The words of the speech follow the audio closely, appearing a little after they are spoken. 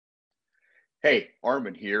Hey,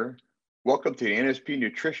 Armin here. Welcome to the NSP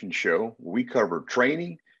Nutrition Show, where we cover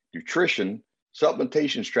training, nutrition,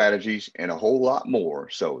 supplementation strategies, and a whole lot more.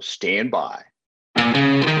 So stand by.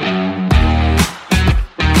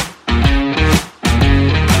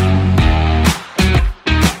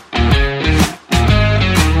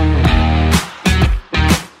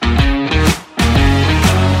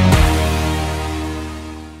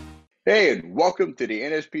 Hey, and welcome to the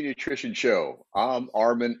NSP Nutrition Show. I'm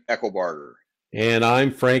Armin Eckelbarger. And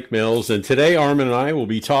I'm Frank Mills. And today, Armin and I will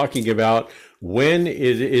be talking about when it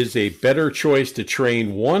is a better choice to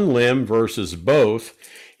train one limb versus both.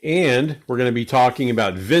 And we're going to be talking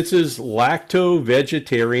about Vince's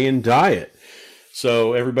Lacto-Vegetarian diet.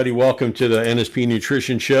 So, everybody, welcome to the NSP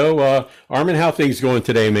Nutrition Show. Armin, how things going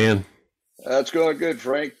today, man? It's going good,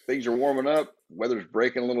 Frank. Things are warming up. Weather's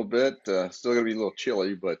breaking a little bit. Still going to be a little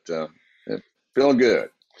chilly, but feeling good.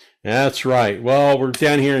 That's right. Well, we're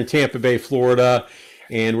down here in Tampa Bay, Florida,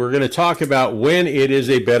 and we're going to talk about when it is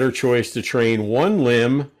a better choice to train one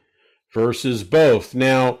limb versus both.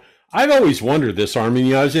 Now, I've always wondered this,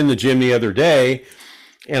 Armin. I was in the gym the other day,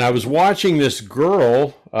 and I was watching this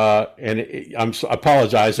girl, I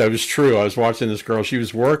apologize. That was true. I was watching this girl. She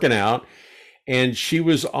was working out, and she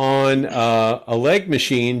was on a leg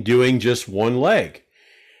machine doing just one leg.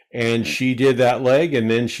 And she did that leg,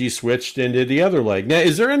 and then she switched into the other leg. Now,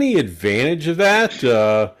 is there any advantage of that?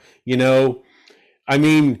 I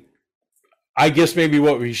mean, I guess maybe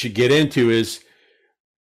what we should get into is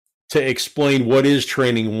to explain what is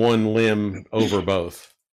training one limb over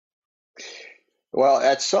both. Well,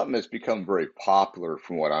 that's something that's become very popular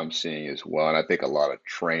from what I'm seeing as well. And I think a lot of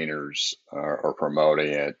trainers are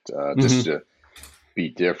promoting it just Mm-hmm. to be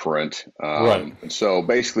different. Right. And so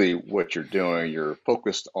basically, what you're doing, you're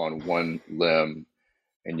focused on one limb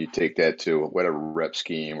and you take that to whatever rep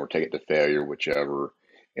scheme or take it to failure, whichever,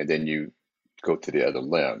 and then you go to the other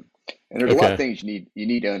limb. And there's a lot of Okay. things you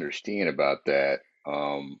need to understand about that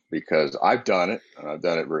because I've done it and I've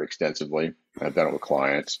done it very extensively. I've done it with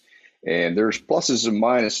clients, and there's pluses and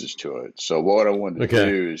minuses to it. So what I wanted to Okay.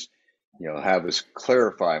 do is, have us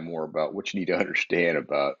clarify more about what you need to understand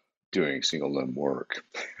about doing single limb work.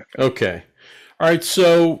 Okay. All right.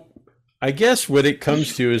 So I guess what it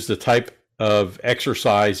comes to is the type of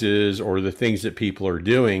exercises or the things that people are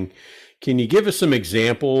doing. Can you give us some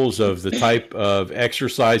examples of the type of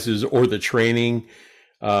exercises or the training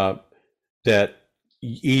uh, that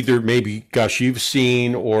either maybe, gosh, you've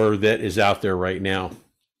seen or that is out there right now?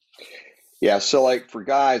 Yeah, so like for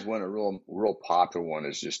guys, one a real popular one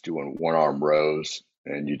is just doing one arm rows,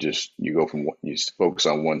 and you go from you focus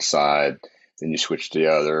on one side, then you switch to the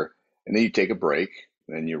other, and then you take a break,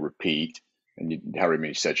 and you repeat, and however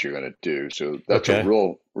many sets you're going to do. So that's a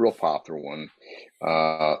Okay. real popular one.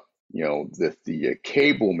 Uh, the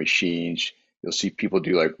cable machines, you'll see people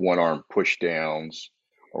do like one arm push downs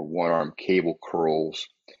or one arm cable curls,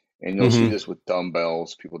 and you'll see Mm-hmm. this with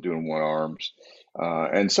dumbbells, people doing one arms.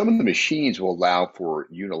 And some of the machines will allow for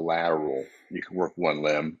unilateral. You can work one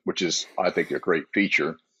limb, which is, I think, a great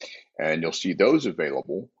feature. And you'll see those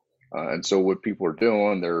available. And so what people are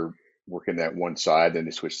doing, they're working that one side, then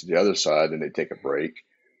they switch to the other side, then they take a break.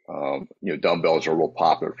 Dumbbells are real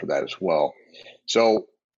popular for that as well. So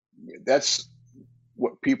that's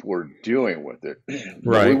what people are doing with it. But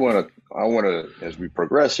Right. I want to, as we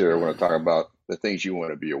progress here, I want to talk about the things you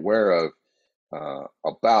want to be aware of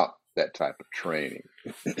about that type of training.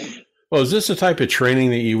 Well, is this the type of training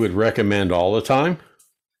that you would recommend all the time?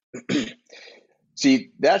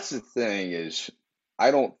 See, that's the thing is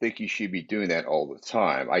I don't think you should be doing that all the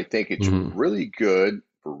time. I think it's Mm-hmm. really good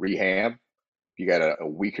for rehab. If you got a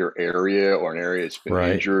weaker area or an area that's been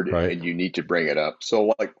Right. injured Right. and you need to bring it up.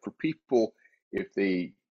 So like for people, if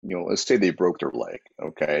they, let's say they broke their leg,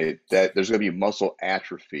 okay, that there's going to be muscle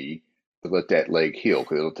atrophy to let that leg heal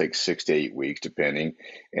because it'll take 6 to 8 weeks depending,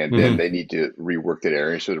 and then Mm-hmm. they need to rework that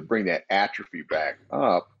area. So to bring that atrophy back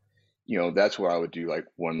up, that's where I would do like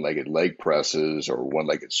one-legged leg presses or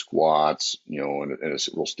one-legged squats, in a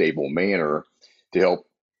real stable manner to help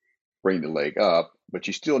bring the leg up. But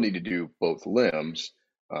you still need to do both limbs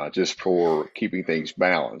just for keeping things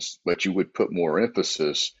balanced. But you would put more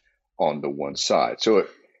emphasis on the one side. So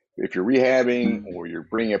if you're rehabbing or you're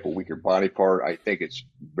bringing up a weaker body part, I think it's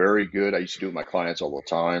very good. I used to do it with my clients all the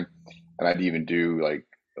time, and I'd even do like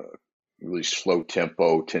really slow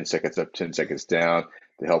tempo, 10 seconds up, 10 seconds down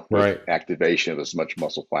to help with Right. activation of as much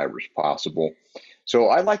muscle fiber as possible. So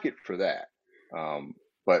I like it for that.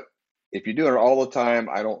 But if you're doing it all the time,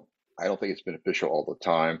 I don't think it's beneficial all the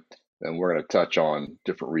time. And we're going to touch on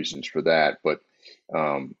different reasons for that. But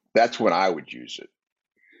that's when I would use it.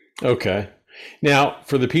 Okay. Now,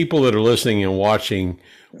 for the people that are listening and watching,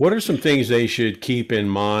 what are some things they should keep in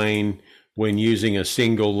mind when using a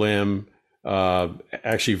single limb, uh,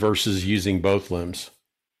 actually versus using both limbs?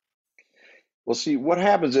 Well, see, what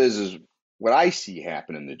happens is what I see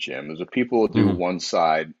happen in the gym is that people will do Hmm. one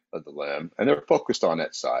side of the limb and they're focused on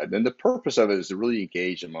that side. And the purpose of it is to really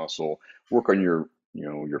engage the muscle, work on your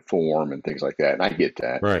form and things like that. And I get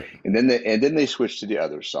that. Right. And then they switch to the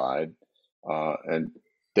other side, and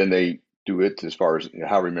then they do it as far as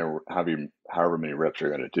however many reps they're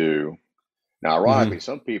going to do. Now, Hmm. ironically,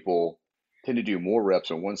 some people tend to do more reps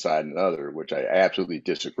on one side than the other, which I absolutely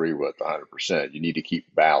disagree with 100%. You need to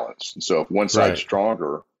keep balance. And so if one side's Right.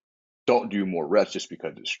 stronger, don't do more reps just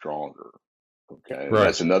because it's stronger. Okay. And Right.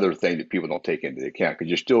 that's another thing that people don't take into account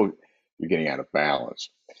because you're getting out of balance.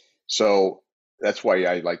 So that's why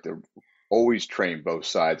I like to always train both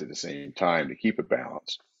sides at the same time to keep it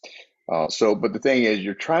balanced. But the thing is,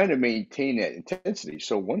 you're trying to maintain that intensity.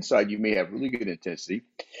 So one side you may have really good intensity,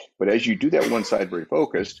 but as you do that one side very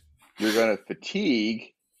focused, you're going to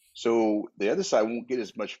fatigue. So the other side won't get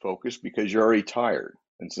as much focus because you're already tired.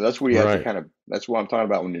 And so that's where you have to Right. kind of, that's what I'm talking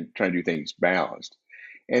about when you're trying to do things balanced.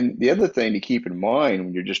 And the other thing to keep in mind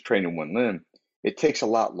when you're just training one limb, it takes a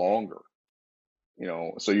lot longer,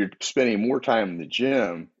 so you're spending more time in the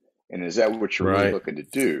gym. And is that what you're really Right. looking to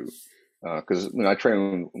do? Because when I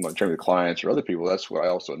train with clients or other people, that's what I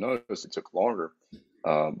also noticed. It took longer,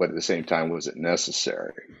 but at the same time, was it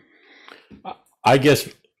necessary? I guess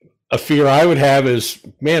a fear I would have is,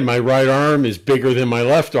 man, my right arm is bigger than my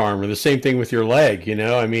left arm, or the same thing with your leg.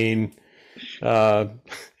 I mean, uh,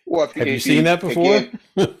 Well, have you seen that before? again,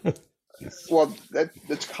 well,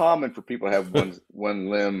 that's common for people to have one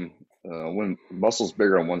limb, one muscles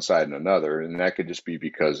bigger on one side than another, and that could just be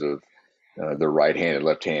because of they're right-handed,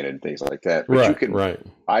 left-handed, and things like that. But you Right. can, Right.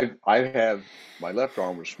 I have my left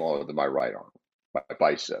arm was smaller than my right arm, my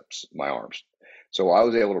biceps, my arms. So I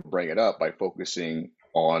was able to bring it up by focusing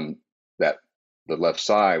on that the left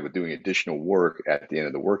side with doing additional work at the end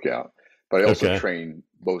of the workout. But I also Okay. train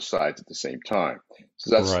both sides at the same time. So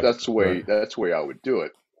that's Right. that's the Right. way that's the way I would do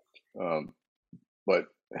it. But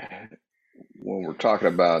when we're talking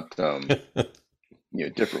about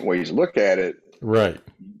different ways to look at it, Right.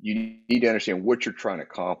 you need to understand what you're trying to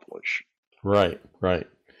accomplish. Right. Right.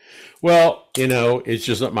 Well, it's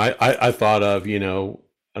just something I thought of,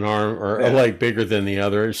 an arm or a Yeah. leg bigger than the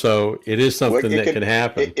other. So it is Well, something that can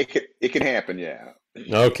happen. it can happen. Yeah.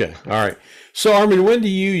 Okay. All right. So, Armin, when do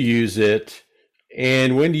you use it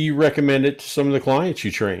and when do you recommend it to some of the clients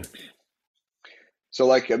you train? So,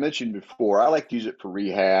 like I mentioned before, I like to use it for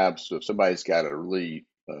rehab. So, if somebody's got a really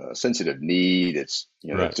sensitive knee, Right. it's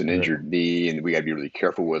an Right. injured knee, and we got to be really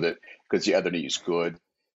careful with it because the other knee is good.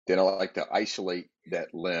 Then I like to isolate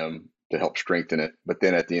that limb to help strengthen it. But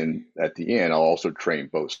then at the end, I'll also train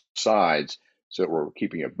both sides so that we're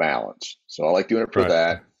keeping a balance. So I like doing it for Right.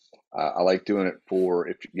 that. I like doing it for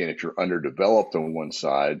if you're underdeveloped on one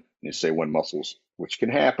side, you say one muscles, which can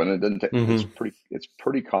happen. It doesn't. Hmm. It's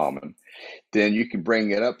pretty common. Then you can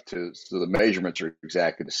bring it up to so the measurements are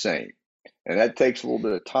exactly the same. And that takes a little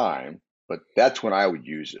bit of time, but that's when I would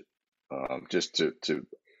use it, just to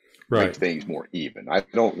make Right. things more even. I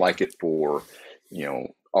don't like it for,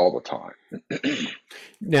 all the time.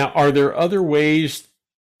 Now, are there other ways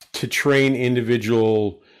to train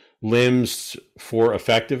individual limbs for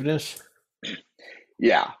effectiveness?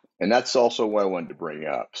 Yeah, and that's also what I wanted to bring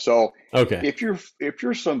up. So Okay. if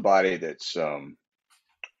you're somebody that's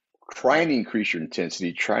trying to increase your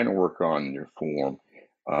intensity, trying to work on your form,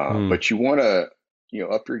 Hmm. but you want to,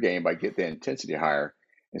 up your game by getting that intensity higher.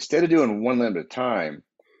 Instead of doing one limb at a time,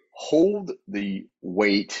 hold the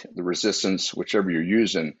weight, the resistance, whichever you're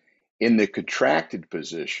using, in the contracted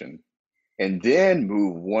position, and then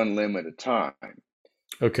move one limb at a time.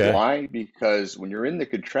 Okay. Why? Because when you're in the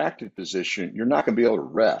contracted position, you're not going to be able to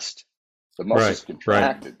rest. The Right. muscle's Right.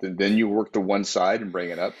 contracted. Then you work to one side and bring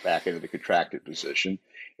it up back into the contracted position.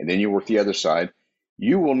 And then you work the other side.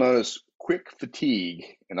 You will notice quick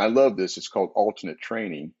fatigue. And I love this. It's called alternate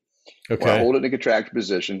training, where I Okay. hold it in a contracted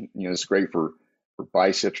position. It's great for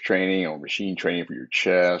biceps training or machine training for your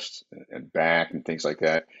chest and back and things like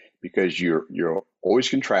that, because you're always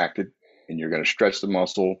contracted and you're going to stretch the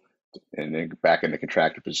muscle and then back in the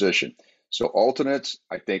contracted position. So alternates,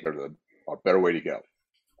 I think, are a better way to go.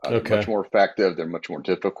 They're much Okay. more effective. They're much more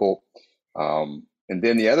difficult. And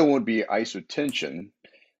then the other one would be isotension.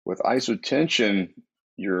 With isotension,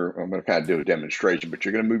 I'm going to kind of do a demonstration, but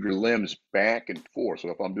you're going to move your limbs back and forth. So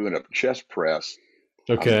if I'm doing a chest press,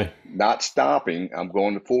 I'm Okay. not stopping. I'm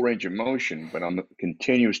going to full range of motion, but I'm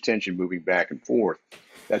continuous tension moving back and forth.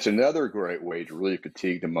 That's another great way to really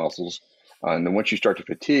fatigue the muscles. And then once you start to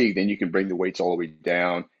fatigue, then you can bring the weights all the way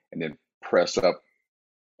down and then press up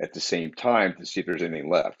at the same time to see if there's anything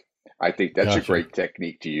left. I think that's a Gotcha. great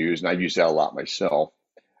technique to use, and I've used that a lot myself.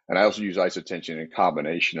 And I also use isotension in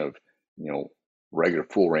combination of, you know, regular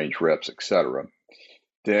full range reps, etc.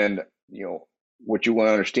 Then, you know, what you want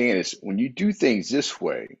to understand is when you do things this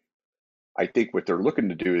way, I think what they're looking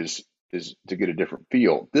to do is to get a different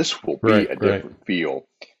feel. This will be Right, a right. different feel.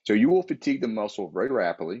 So you will fatigue the muscle very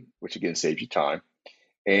rapidly, which again saves you time,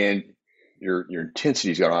 and your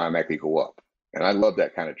intensity is going to automatically go up. And I love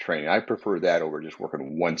that kind of training. I prefer that over just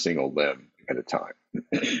working one single limb at a time.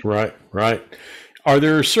 Right, right. Are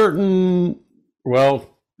there certain, well,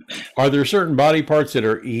 are there certain body parts that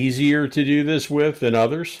are easier to do this with than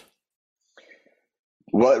others?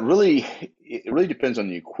 Well, it really depends on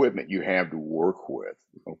the equipment you have to work with.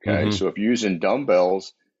 Okay, Mm-hmm. so if you're using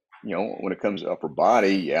dumbbells, you know, when it comes to upper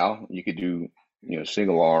body, yeah, you could do, you know,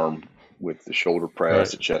 single arm with the shoulder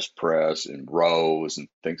press, Right, the chest press, and rows and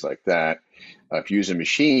things like that. If you're using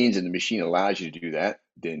machines and the machine allows you to do that,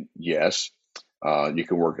 then yes, you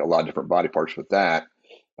can work a lot of different body parts with that.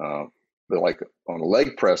 Uh, but like on a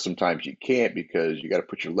leg press, sometimes you can't because you got to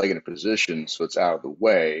put your leg in a position so it's out of the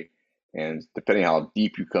way. And depending how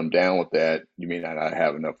deep you come down with that, you may not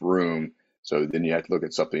have enough room. So then you have to look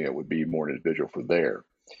at something that would be more individual for there.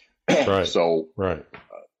 right, So right.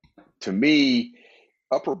 to me,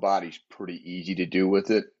 upper body's pretty easy to do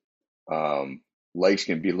with it. Um, Legs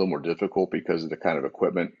can be a little more difficult because of the kind of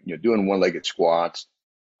equipment. You know, doing one-legged squats,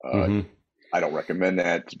 uh, Mm-hmm. I don't recommend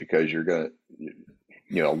that because you're gonna,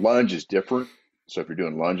 you know, lunge is different. So if you're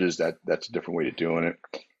doing lunges, that's a different way of doing it.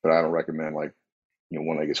 But I don't recommend like, you know,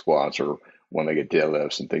 one-legged squats or one-legged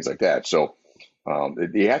deadlifts and things like that. So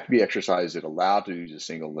they have to be exercises that allow to use a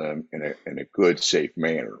single limb in a good, safe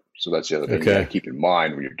manner. So that's the other thing you got to Okay. keep in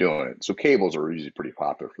mind when you're doing it. So cables are usually pretty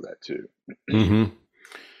popular for that too. Mm-hmm.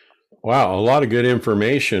 Wow, a lot of good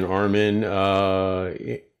information, Armin.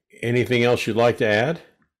 Anything else you'd like to add?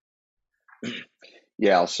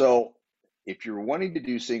 Yeah. So if you're wanting to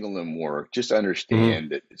do single limb work, just Mm-hmm.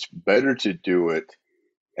 understand that it's better to do it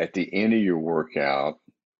at the end of your workout.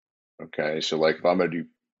 Okay. So like if I'm going to do,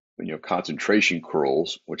 you know, concentration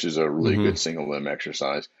curls, which is a really Mm-hmm. good single limb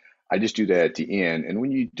exercise, I just do that at the end. And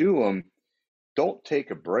when you do them, don't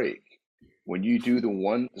take a break. When you do the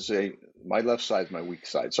one, say, my left side is my weak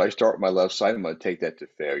side. So I start with my left side. I'm going to take that to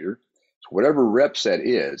failure. So whatever rep set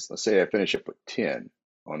is, let's say I finish up with 10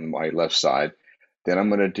 on my left side, then I'm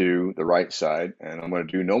going to do the right side and I'm going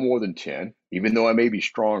to do no more than 10, even though I may be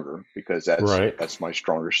stronger because Right. that's my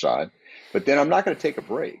stronger side. But then I'm not going to take a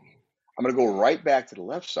break. I'm going to go right back to the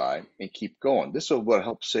left side and keep going. This is what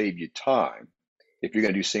helps save you time if you're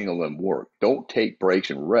going to do single limb work. Don't take breaks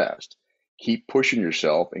and rest. Keep pushing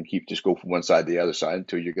yourself and keep just go from one side to the other side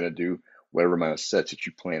until you're going to do whatever amount of sets that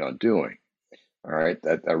you plan on doing. All right,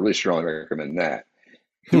 I really strongly recommend that.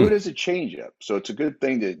 Do Hmm. it as a change up. So it's a good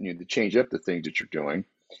thing to, you know, to change up the things that you're doing.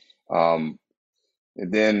 Um,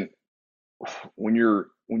 and then when you're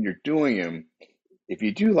doing them, if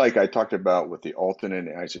you do like I talked about with the alternate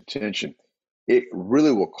and isotension, it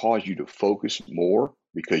really will cause you to focus more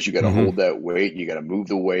because you got to Mm-hmm. hold that weight, you got to move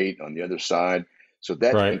the weight on the other side. So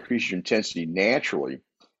that Right. increases your intensity naturally,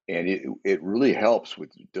 and it really helps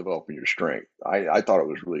with developing your strength. I thought it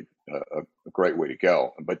was really a great way to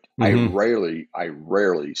go, but Mm-hmm. I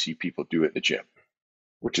rarely see people do it in the gym,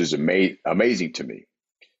 which is amazing to me.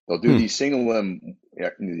 They'll do Hmm. these single limb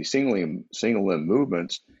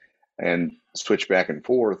movements and switch back and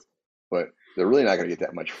forth, but they're really not going to get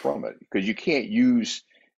that much from it because you can't use,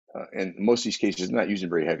 in most of these cases, not using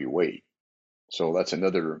very heavy weight. So that's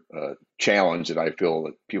another challenge that I feel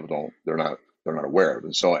that people they're not aware of.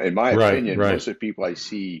 And so, in my Right. opinion, Right. most of the people I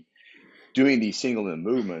see doing these single limb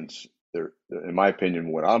movements, in my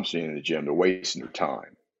opinion, what I'm seeing in the gym, they're wasting their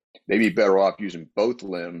time. They'd be better off using both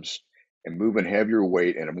limbs and moving heavier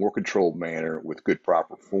weight in a more controlled manner with good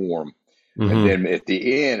proper form. And Mm-hmm. then at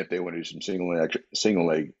the end, if they want to do some single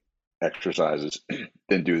leg exercises,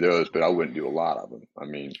 then do those. But I wouldn't do a lot of them. I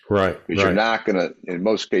mean, Right. because you're Right. not gonna, in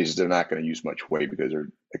most cases, they're not gonna use much weight because they're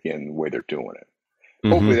again the way they're doing it.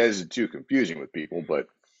 Hopefully, Mm-hmm. that isn't too confusing with people, but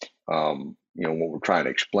you know what we're trying to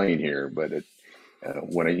explain here. But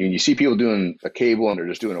when you see people doing a cable and they're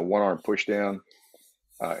just doing a one arm push down,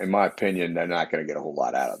 in my opinion, they're not going to get a whole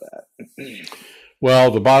lot out of that.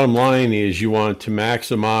 Well, the bottom line is you want to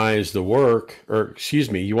maximize the work, or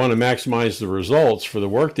excuse me, you want to maximize the results for the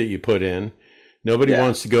work that you put in. Nobody Yeah,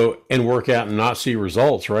 wants to go and work out and not see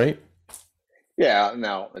results, right? yeah.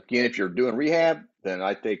 Now, again, if you're doing rehab, then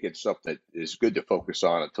I think it's something that is good to focus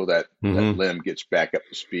on until that Mm-hmm. limb gets back up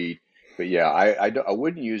to speed. But yeah, I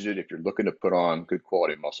wouldn't use it if you're looking to put on good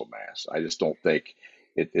quality muscle mass. I just don't think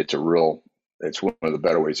it's one of the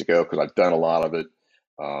better ways to go because I've done a lot of it.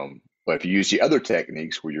 But if you use the other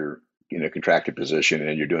techniques where you're in a contracted position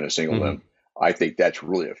and you're doing a single Hmm. limb, I think that's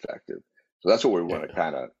really effective. So that's what we want to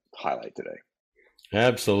kind of highlight today.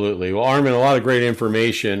 Absolutely. Well, Armin, a lot of great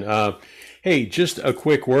information. Hey, just a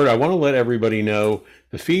quick word. I want to let everybody know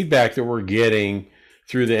the feedback that we're getting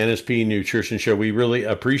through the NSP Nutrition Show. We really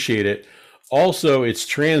appreciate it. Also, it's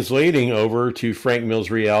translating over to Frank Mills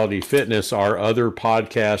Reality Fitness, our other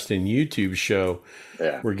podcast and YouTube show.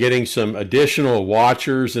 Yeah. We're getting some additional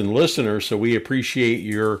watchers and listeners, so we appreciate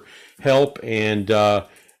your help and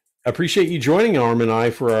appreciate you joining Arm and I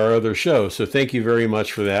for our other show. So thank you very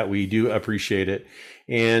much for that. We do appreciate it.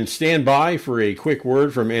 And stand by for a quick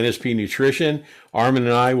word from NSP Nutrition. Armin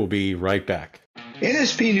and I will be right back.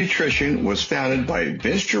 NSP Nutrition was founded by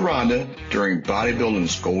Vince Gironda during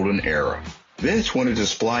bodybuilding's golden era. Vince wanted to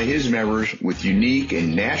supply his members with unique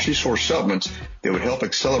and naturally sourced supplements that would help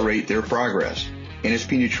accelerate their progress.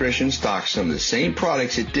 NSP Nutrition stocks some of the same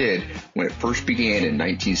products it did when it first began in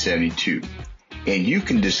 1972. And you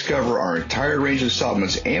can discover our entire range of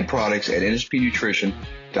supplements and products at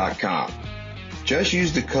nspnutrition.com. Just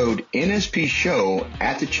use the code NSPSHOW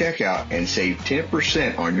at the checkout and save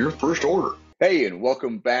 10% on your first order. Hey, and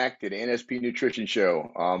welcome back to the NSP Nutrition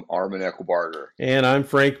Show. I'm Armin Eckelbarger. And I'm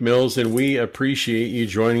Frank Mills, and we appreciate you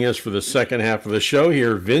joining us for the second half of the show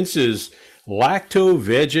here. Vince's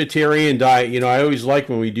Lacto-Vegetarian diet. You know, I always like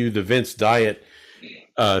when we do the Vince diet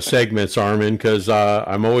segments, Armin, because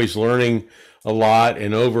I'm always learning a lot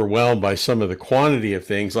and overwhelmed by some of the quantity of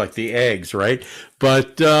things like the eggs, right?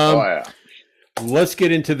 But let's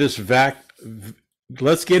get into this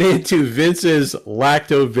Let's get into Vince's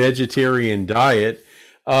Lacto-Vegetarian diet.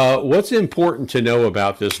 What's important to know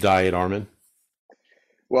about this diet, Armin?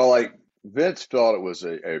 Well, like Vince felt it was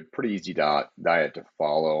a pretty easy diet to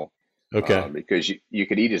follow. Okay. Because you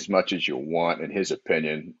could eat as much as you want, in his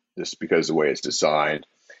opinion, just because of the way it's designed.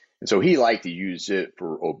 And so he liked to use it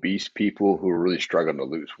for obese people who are really struggling to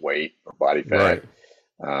lose weight or body fat.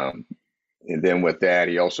 Right. And then with that,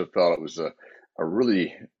 he also felt it was a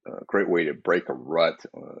really great way to break a rut.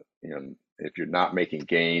 If you're not making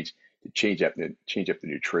gains, to change up the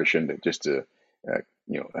nutrition, just to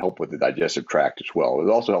help with the digestive tract as well. It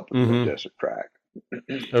also helped with the digestive tract.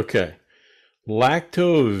 Okay.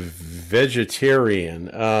 Lacto-Vegetarian.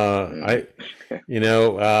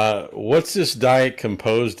 What's this diet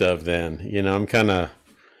composed of then? I'm kind of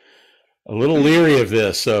a little leery of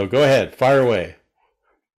this, so go ahead, fire away.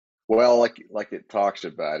 Well, like it talks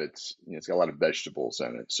about, it's got a lot of vegetables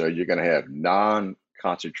in it. So you're going to have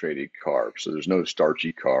non-concentrated carbs. So there's no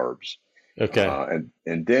starchy carbs. Okay.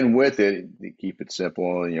 And then with it, to keep it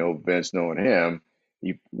simple, Vince, knowing him,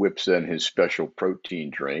 he whips in his special protein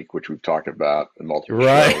drink, which we've talked about in multiple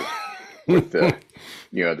shows, with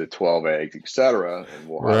the 12 eggs, etc. And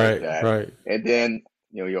we'll highlight that. Right. And then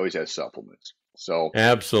he always has supplements. So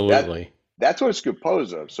absolutely. That's what it's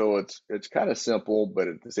composed of. So it's kind of simple, but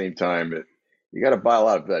at the same time, you got to buy a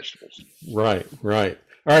lot of vegetables. Right. All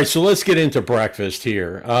right. So let's get into breakfast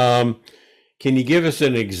here. Can you give us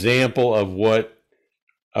an example of what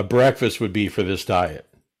a breakfast would be for this diet?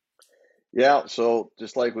 Yeah. So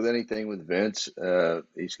just like with anything with Vince,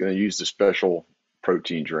 he's going to use the special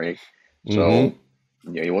protein drink. So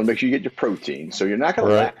you want to make sure you get your protein. So you're not going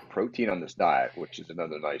to lack protein on this diet, which is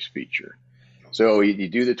another nice feature. So you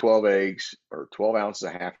do the 12 eggs, or 12 ounces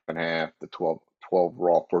of half and half, the 12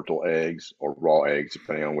 raw fertile eggs or raw eggs,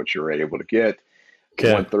 depending on what you're able to get.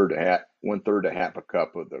 Okay. One third to half a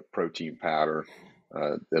cup of the protein powder,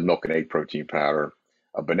 the milk and egg protein powder,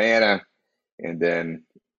 a banana, and then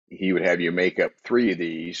he would have you make up 3 of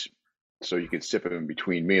these so you could sip them in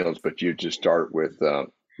between meals, but you just start with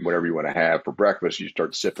whatever you want to have for breakfast. You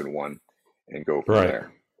start sipping one and go from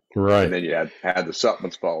there. Right. And then you had the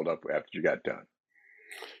supplements followed up after you got done.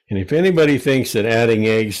 And if anybody thinks that adding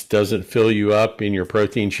eggs doesn't fill you up in your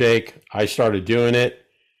protein shake, I started doing it.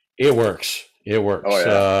 It works. It works. Oh,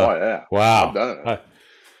 yeah. Wow. I've done it.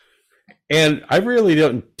 And I really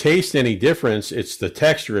don't taste any difference. It's the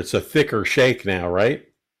texture. It's a thicker shake now, right?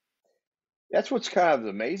 That's what's kind of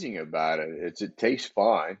amazing about it. It tastes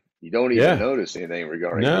fine. You don't even notice anything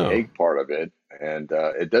regarding the egg part of it. And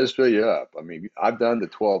it does fill you up. I mean, I've done the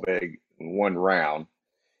 12 egg in one round,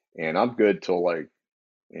 and I'm good till 1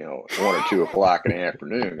 or 2 o'clock in the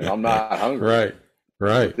afternoon, and I'm not hungry.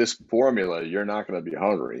 Right. With this formula, you're not going to be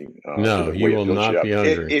hungry. No, you will not be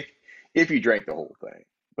hungry. If you drank the whole thing.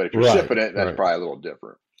 But if you're sipping it, that's probably a little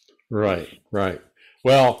different. Right.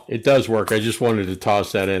 Well, it does work. I just wanted to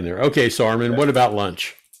toss that in there. Okay, so Armin, what about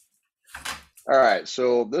lunch? All right,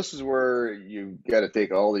 so this is where you got to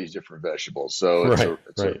take all these different vegetables. So Right,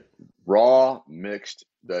 it's a right. raw mixed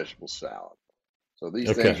vegetable salad. So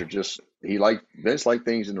these things Okay. are just Vince like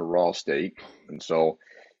things in the raw state, and so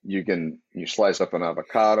you slice up an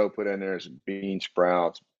avocado, put in there some bean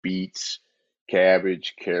sprouts, beets,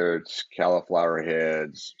 cabbage, carrots, cauliflower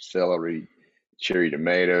heads, celery, cherry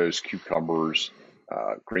tomatoes, cucumbers,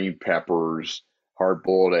 green peppers,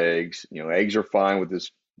 hard-boiled eggs. Eggs are fine with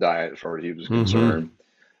this diet as far as he was Mm-hmm. concerned.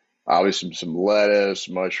 Obviously, some lettuce,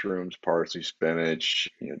 mushrooms, parsley, spinach,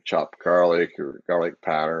 chopped garlic or garlic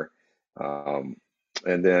powder, um,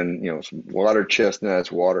 and then some water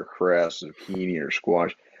chestnuts, watercress, zucchini, or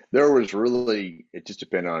squash. It just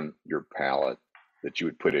depended on your palate that you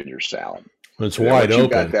would put in your salad. It's And then wide once you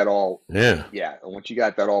got open. that all, Yeah. yeah, and once you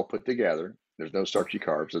got that all put together, there's no starchy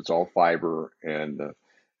carbs. It's all fiber, and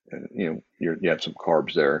you have some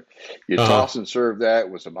carbs there. You Uh-huh. toss and serve that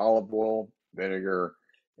with some olive oil, vinegar,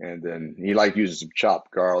 and then you like using some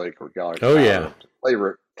chopped garlic or garlic Oh yeah. powder to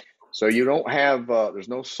flavor it. So you don't have there's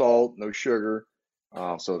no salt, no sugar,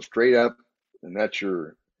 so it's straight up, and that's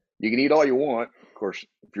your. You can eat all you want. Of course,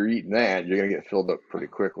 if you're eating that, you're gonna get filled up pretty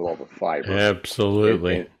quick with all the fiber, and Absolutely.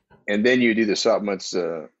 and, and then you do the supplements.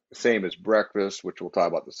 Same as breakfast, which we'll talk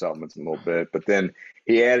about the supplements in a little bit. But then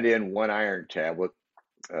he added in one iron tablet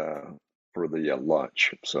uh, for the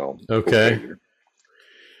lunch. So go Okay. figure.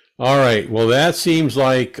 All right. Well, that seems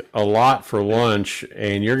like a lot for lunch,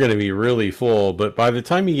 and you're going to be really full. But by the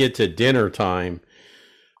time you get to dinner time,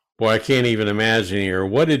 boy, I can't even imagine here.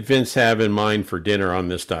 What did Vince have in mind for dinner on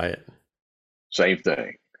this diet? Same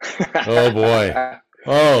thing. Oh boy.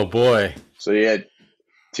 Oh boy. So you had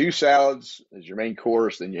two salads as your main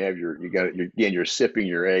course. Then you have you're sipping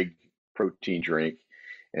your egg protein drink.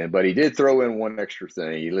 But he did throw in one extra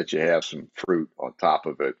thing. He let you have some fruit on top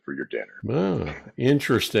of it for your dinner. Oh,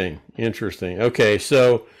 interesting. Interesting. Okay,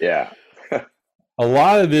 so Yeah. a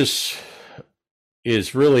lot of this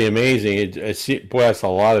is really amazing. Boy, that's a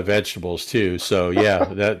lot of vegetables too. So yeah,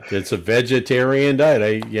 it's a vegetarian diet.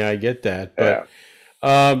 I get that. But Yeah.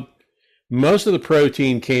 um, most of the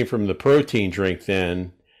protein came from the protein drink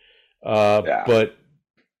then. Yeah. But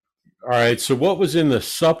all right, so what was in the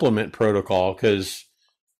supplement protocol? Because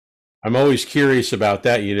I'm always curious about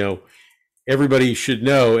that. Everybody should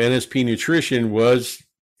know NSP Nutrition was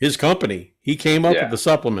his company. He came up with the Yeah.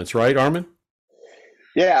 supplements, right, Armin?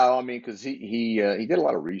 Yeah. I mean, because he did a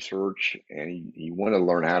lot of research and he wanted to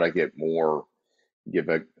learn how to get more give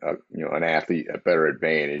an athlete a better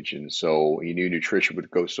advantage, and so he knew nutrition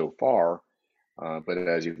would go so far. But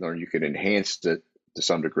as you learn, you can enhance it to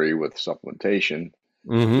some degree with supplementation.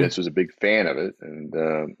 Mm-hmm. Vince was a big fan of it,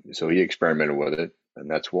 and so he experimented with it, and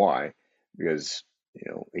that's why, because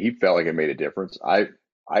he felt like it made a difference.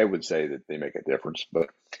 I would say that they make a difference, but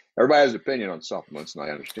everybody has an opinion on supplements, and I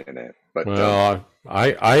understand that. But Well,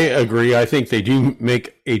 I agree. I think they do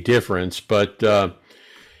make a difference. But all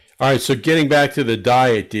right, so getting back to the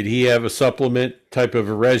diet, did he have a supplement type of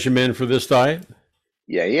a regimen for this diet?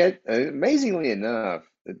 yeah, he had amazingly enough,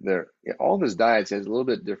 all of his diets has a little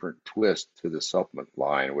bit different twist to the supplement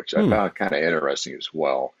line, which I Hmm. found kind of interesting as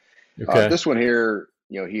well. Okay. This one here,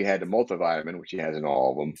 he had the multivitamin, which he has in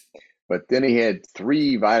all of them, but then he had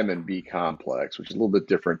three vitamin B complex, which is a little bit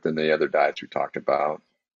different than the other diets we talked about.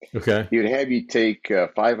 Okay. He would have you take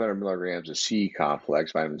 500 milligrams of C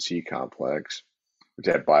complex, vitamin C complex, which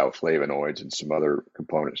had bioflavonoids and some other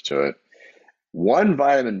components to it. One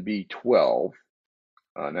vitamin B12.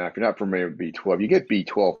 Now, if you're not familiar with B12, you get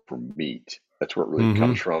B12 from meat. That's where it really Mm-hmm.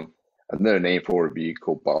 comes from. Another name for it would be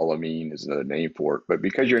cobalamin is another name for it. But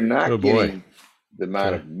because you're Oh not boy. getting the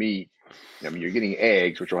amount Okay. of meat, I mean, you're getting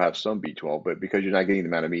eggs, which will have some B12, but because you're not getting the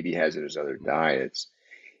amount of meat he has in his other diets,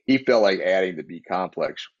 he felt like adding the B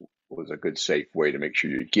complex was a good, safe way to make sure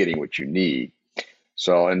you're getting what you need.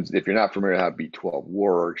 So, and if you're not familiar with how B12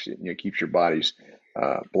 works, it keeps your body's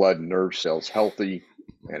blood and nerve cells healthy,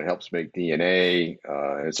 and it helps make DNA.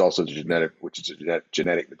 And it's also genetic, which is a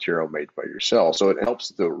genetic material made by your cells. So it helps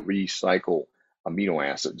to recycle amino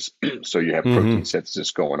acids, so you have protein Mm-hmm.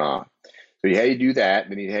 synthesis going on. So you have you do that,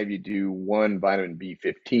 then you have you do one vitamin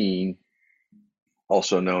B15,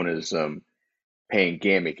 also known as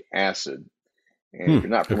pangamic acid. And Hmm. if you're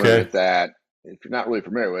not familiar Okay. with that, if you're not really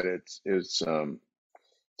familiar with it, it's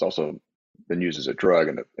also been used as a drug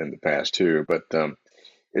in the past too. But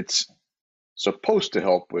it's supposed to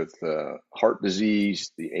help with heart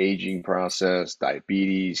disease, the aging process,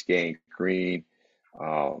 diabetes, gangrene,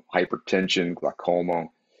 hypertension, glaucoma,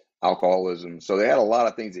 alcoholism. So they had a lot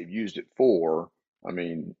of things they've used it for. I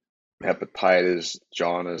mean, hepatitis,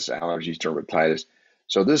 jaundice, allergies, dermatitis.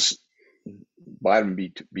 So this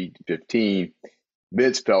vitamin B15,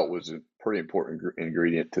 Vince felt was a pretty important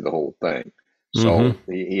ingredient to the whole thing. Mm-hmm. So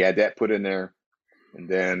he had that put in there. And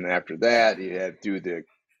then after that, he had to do the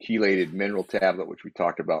chelated mineral tablet, which we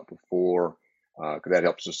talked about before, because that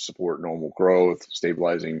helps us support normal growth,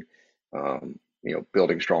 stabilizing,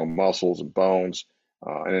 building strong muscles and bones,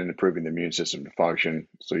 and then improving the immune system to function.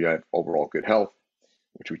 So you have overall good health,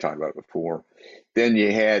 which we talked about before. Then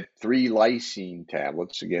you had three lysine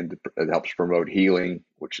tablets, again, that helps promote healing,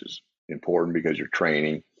 which is important because you're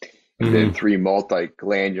training. And then Mm-hmm. three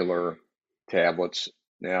multiglandular tablets.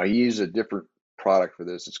 Now, he uses a different product for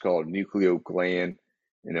this. It's called nucleogland,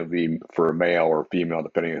 and it'll be for a male or a female,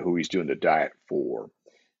 depending on who he's doing the diet for.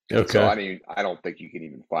 And so Okay. I don't think you can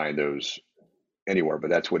even find those anywhere, but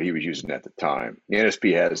that's what he was using at the time. The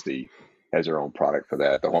NSP has their own product for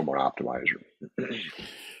that, the hormone optimizer.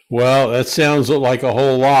 Well, that sounds like a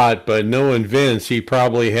whole lot, but knowing Vince, he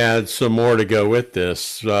probably had some more to go with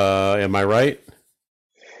this. Am I right?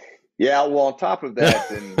 Yeah, well, on top of that,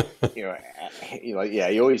 then yeah,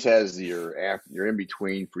 he always has your in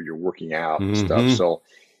between for your working out and stuff. Mm-hmm. So,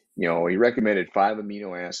 he recommended 5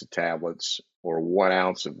 amino acid tablets or 1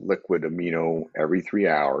 ounce of liquid amino every 3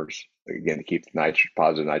 hours. Again, to keep the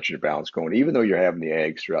positive nitrogen balance going, even though you're having the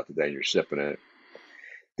eggs throughout the day and you're sipping it.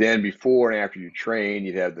 Then before and after you train,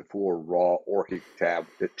 you'd have the 4 raw orchic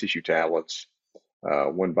tissue tablets,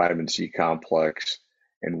 one vitamin C complex,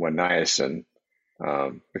 and one niacin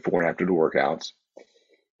before and after the workouts.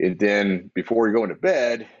 And then before you go into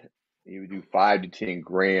bed, you would do 5 to 10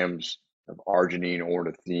 grams of arginine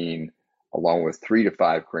ornithine, along with 3 to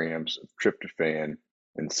 5 grams of tryptophan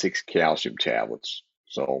and 6 calcium tablets.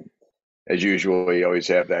 So, as usual, you always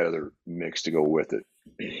have that other mix to go with it.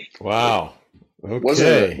 So, Wow. wasn't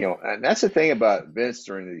a, Okay. and that's the thing about Vince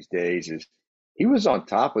during these days is he was on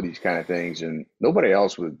top of these kind of things, and nobody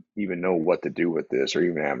else would even know what to do with this or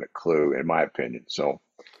even have a clue, in my opinion. So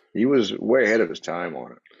he was way ahead of his time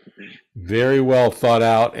on it. Very well thought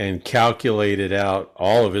out and calculated out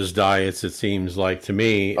all of his diets, it seems like to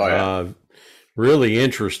me. Oh yeah. Really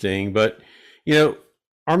interesting. But, you know,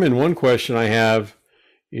 Armin, one question I have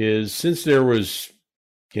is since there was,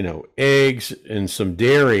 eggs and some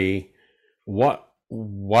dairy, why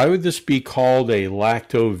would this be called a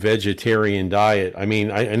lacto-vegetarian diet? I mean,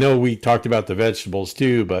 I know we talked about the vegetables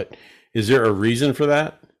too, but is there a reason for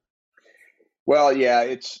that? Well, yeah,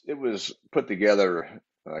 it was put together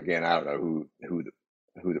again. I don't know who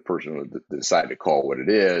the person would decide to call what it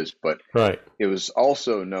is, but Right. it was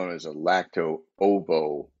also known as a lacto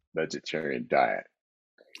ovo vegetarian diet.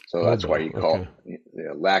 So that's why Obo. you Okay. call it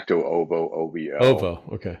lacto ovo OVO. Ovo.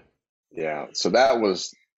 Okay. Yeah. So that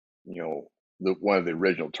was, one of the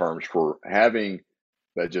original terms for having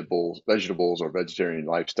vegetables or vegetarian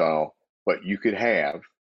lifestyle, but you could have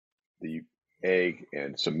the egg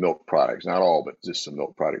and some milk products, not all, but just some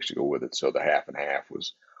milk products to go with it. So the half and half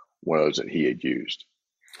was one of those that he had used.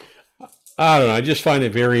 I don't know. I just find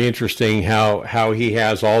it very interesting how he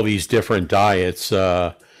has all these different diets.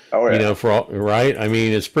 Oh yeah. For all, right. I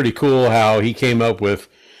mean, it's pretty cool how he came up with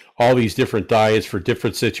all these different diets for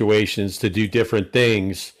different situations to do different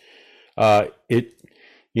things. It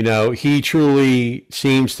he truly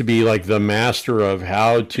seems to be like the master of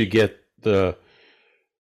how to get the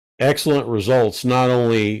excellent results, not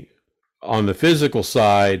only on the physical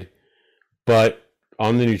side, but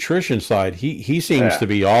on the nutrition side. He seems Yeah. to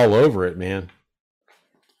be all over it, man.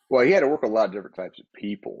 Well, he had to work with a lot of different types of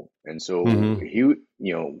people, and so Mm-hmm.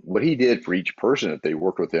 what he did for each person that they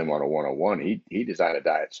worked with him on a one-on-one, he designed a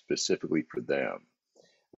diet specifically for them,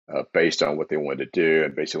 based on what they wanted to do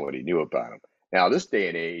and based on what he knew about them. Now, this day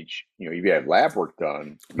and age, if you have lab work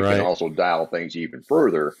done, you can Right. also dial things even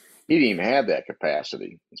further. He didn't even have that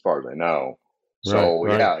capacity, as far as I know. Right. So,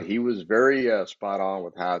 Right. yeah, he was very spot on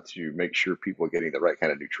with how to make sure people are getting the right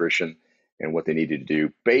kind of nutrition and what they needed to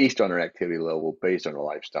do based on their activity level, based on their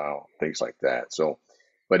lifestyle, things like that. So,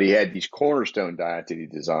 but he had these cornerstone diets that he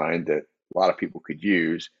designed that a lot of people could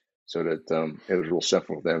use so that it was real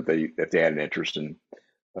simple for them if they had an interest in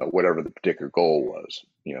whatever the particular goal was,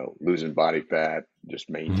 losing body fat, just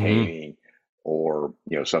Mm-hmm. maintaining, or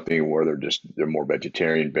something where they're more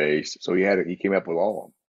vegetarian based. So he came up with all of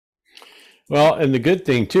them. Well, and the good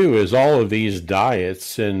thing too is all of these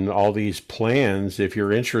diets and all these plans, if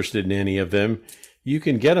you're interested in any of them, you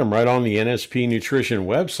can get them right on the NSP Nutrition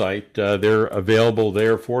website. They're available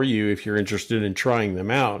there for you if you're interested in trying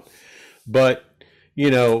them out. But,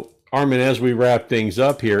 Armin, as we wrap things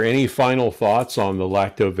up here, any final thoughts on the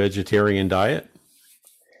lacto vegetarian diet?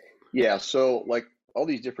 Yeah, so like all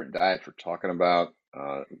these different diets we're talking about,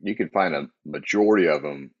 you can find a majority of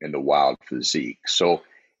them in the wild physique. So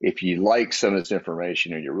if you like some of this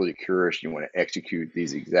information and you're really curious, and you want to execute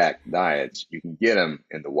these exact diets, you can get them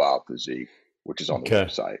in the Wild Physique, which is on the Okay.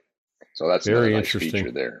 website. So that's another Very nice interesting.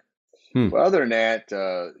 feature there. Hmm. But other than that,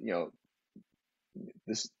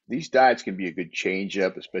 these diets can be a good change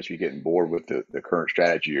up, especially getting bored with the current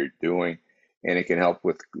strategy you're doing. And it can help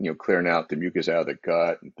with, clearing out the mucus out of the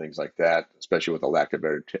gut and things like that, especially with a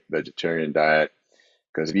lacto-vegetarian diet.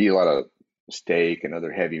 Because if you eat a lot of steak and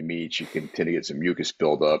other heavy meats, you can tend to get some mucus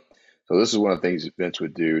buildup. So this is one of the things that Vince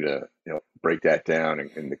would do to, break that down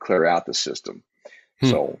and to clear out the system. Hmm.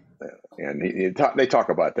 So, and they talk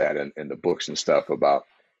about that in the books and stuff about,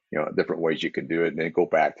 different ways you can do it, and then go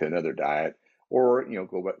back to another diet, or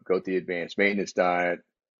go to the advanced maintenance diet.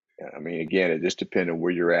 I mean, again, it just depends on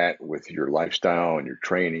where you're at with your lifestyle and your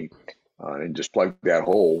training, and just plug that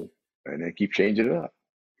hole and then keep changing it up.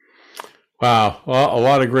 Wow. Well, a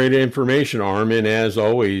lot of great information, Armin. As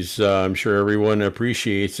always, I'm sure everyone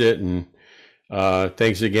appreciates it. And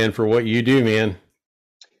thanks again for what you do, man.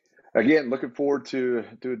 Again, looking forward to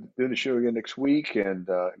doing the show again next week. And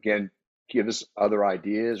again, give us other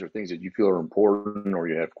ideas or things that you feel are important or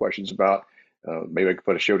you have questions about. Maybe I could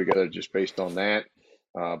put a show together just based on that.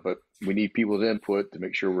 But we need people's input to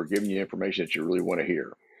make sure we're giving you information that you really want to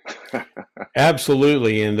hear.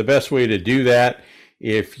 Absolutely. And the best way to do that,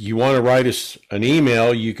 if you want to write us an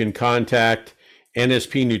email, you can contact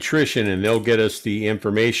NSP Nutrition and they'll get us the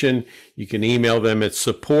information. You can email them at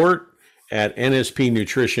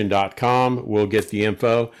support@nspnutrition.com. We'll get the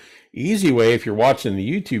info. Easy way, if you're watching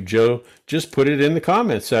the YouTube, Joe, just put it in the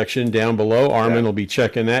comment section down below. Armin will be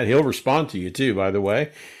checking that. He'll respond to you too, by the way.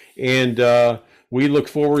 And we look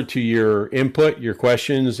forward to your input, your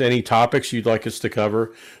questions, any topics you'd like us to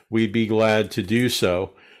cover. We'd be glad to do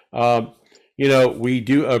so. We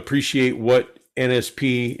do appreciate what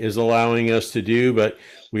NSP is allowing us to do, but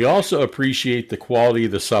we also appreciate the quality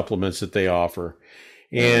of the supplements that they offer.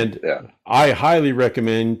 And I highly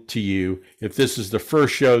recommend to you, if this is the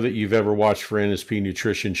first show that you've ever watched for NSP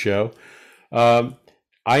Nutrition Show, I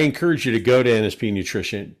encourage you to go to NSP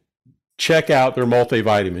Nutrition. Check out their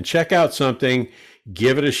multivitamin. Check out something.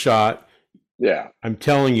 Give it a shot. Yeah. I'm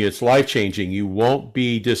telling you, it's life-changing. You won't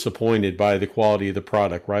be disappointed by the quality of the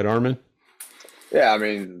product. Right, Armin? Yeah, I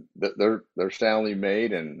mean, they're soundly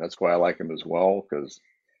made, and that's why I like them as well, because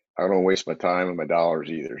I don't waste my time and my dollars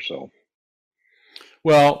either. So,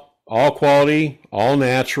 well, all quality, all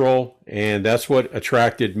natural, and that's what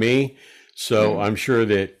attracted me. So I'm sure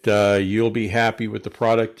that you'll be happy with the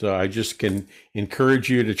product. I just can encourage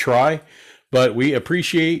you to try. But we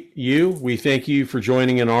appreciate you. We thank you for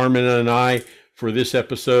joining in, Armin and I, for this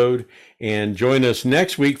episode. And join us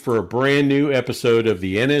next week for a brand new episode of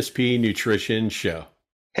the NSP Nutrition Show.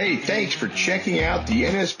 Hey, thanks for checking out the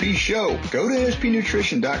NSP Show. Go to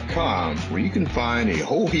nspnutrition.com where you can find a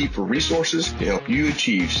whole heap of resources to help you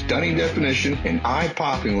achieve stunning definition and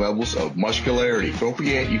eye-popping levels of muscularity. Don't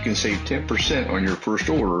forget, you can save 10% on your first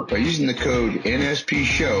order by using the code NSP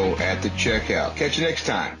Show at the checkout. Catch you next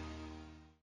time.